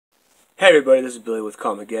Hey everybody, this is Billy with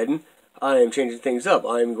Comicgeddon. I am changing things up.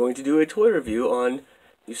 I am going to do a toy review on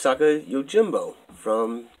Usagi Yojimbo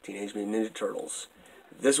from Teenage Mutant Ninja Turtles.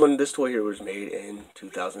 This toy here was made in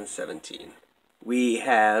 2017. We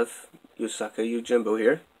have Usagi Yojimbo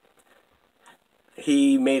here.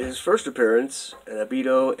 He made his first appearance in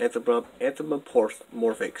Abido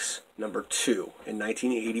Anthropomorphics number 2 in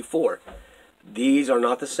 1984. These are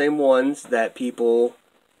not the same ones that people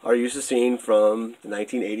are used to seeing from the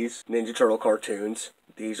 1980s Ninja Turtle cartoons.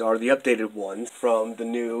 These are the updated ones from the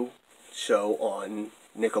new show on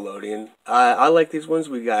Nickelodeon. I like these ones.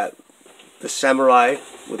 We got the samurai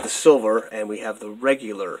with the silver, and we have the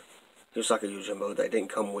regular Usagi Yojimbo that didn't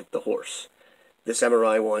come with the horse. The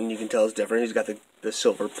samurai one, you can tell, is different. He's got the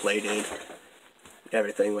silver plated,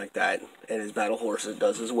 everything like that. And his battle horse it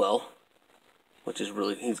does as well, which is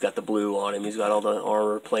really, he's got the blue on him. He's got all the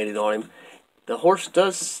armor plated on him. The horse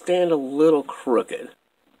does stand a little crooked.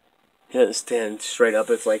 He doesn't stand straight up.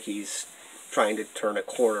 It's like he's trying to turn a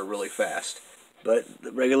corner really fast. But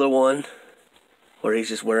the regular one, where he's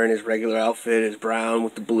just wearing his regular outfit, is brown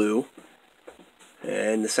with the blue.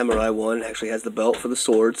 And the samurai one actually has the belt for the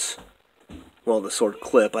swords. Well, the sword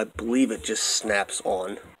clip, I believe it just snaps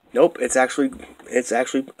on. Nope, it's actually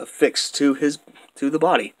affixed to the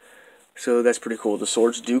body. So that's pretty cool. The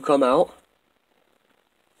swords do come out.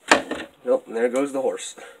 Nope, and there goes the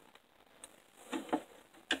horse.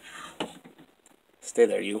 Stay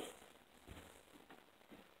there, you.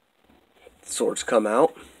 The swords come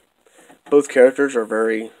out. Both characters are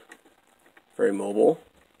very, very mobile.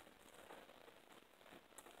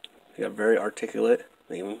 They got very articulate,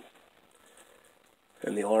 even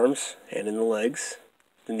in the arms and in the legs.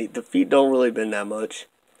 The feet don't really bend that much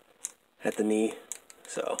at the knee.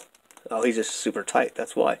 So, oh, he's just super tight.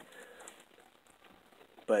 That's why.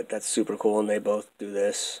 But that's super cool, and they both do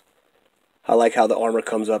this. I like how the armor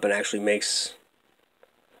comes up and actually makes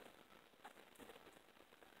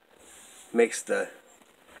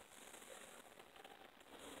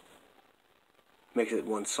it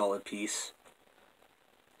one solid piece.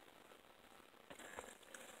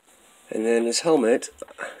 And then his helmet,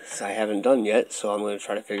 I haven't done yet, so I'm going to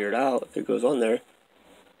try to figure it out. If it goes on there,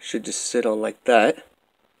 should just sit on like that.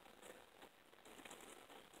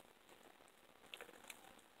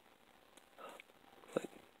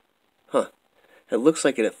 It looks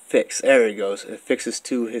like it affixes. There he goes. It affixes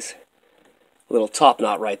to his little top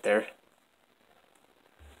knot right there.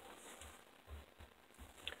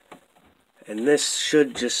 And this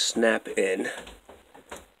should just snap in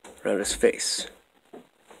around his face.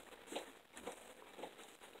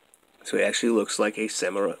 So he actually looks like a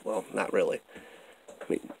samurai. Well, not really. Let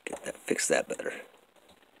me fix that better.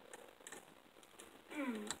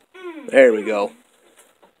 There we go.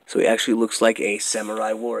 So he actually looks like a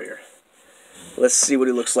samurai warrior. Let's see what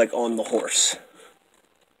he looks like on the horse.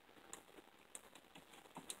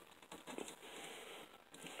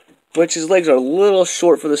 Which his legs are a little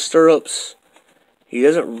short for the stirrups. He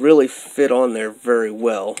doesn't really fit on there very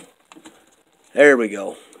well. There we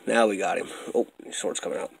go. Now we got him. Oh, his sword's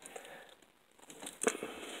coming out.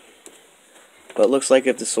 But it looks like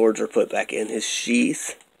if the swords are put back in his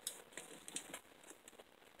sheath.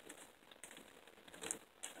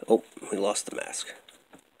 Oh, we lost the mask.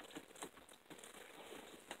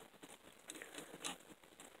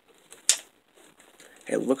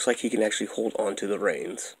 It looks like he can actually hold on to the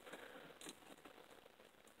reins.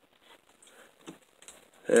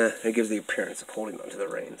 It gives the appearance of holding onto the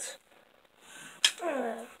reins.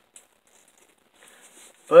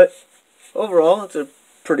 But overall, it's a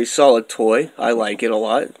pretty solid toy. I like it a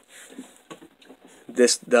lot.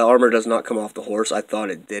 The armor does not come off the horse. I thought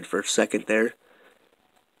it did for a second there.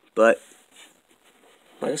 But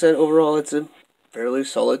like I said, overall, it's a fairly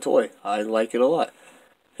solid toy. I like it a lot.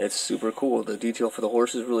 It's super cool. The detail for the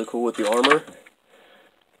horse is really cool with the armor.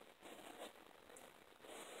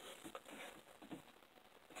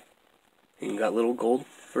 And got little gold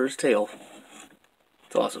for his tail.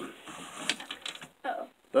 It's awesome. Uh-oh.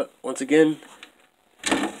 But once again,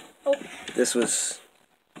 this was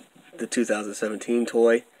the 2017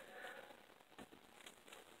 toy.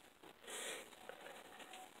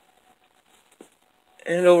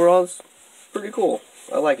 And overall, it's pretty cool.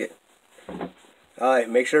 I like it. Alright,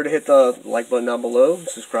 make sure to hit the like button down below.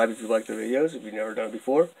 Subscribe if you like the videos, if you've never done it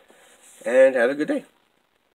before. And have a good day.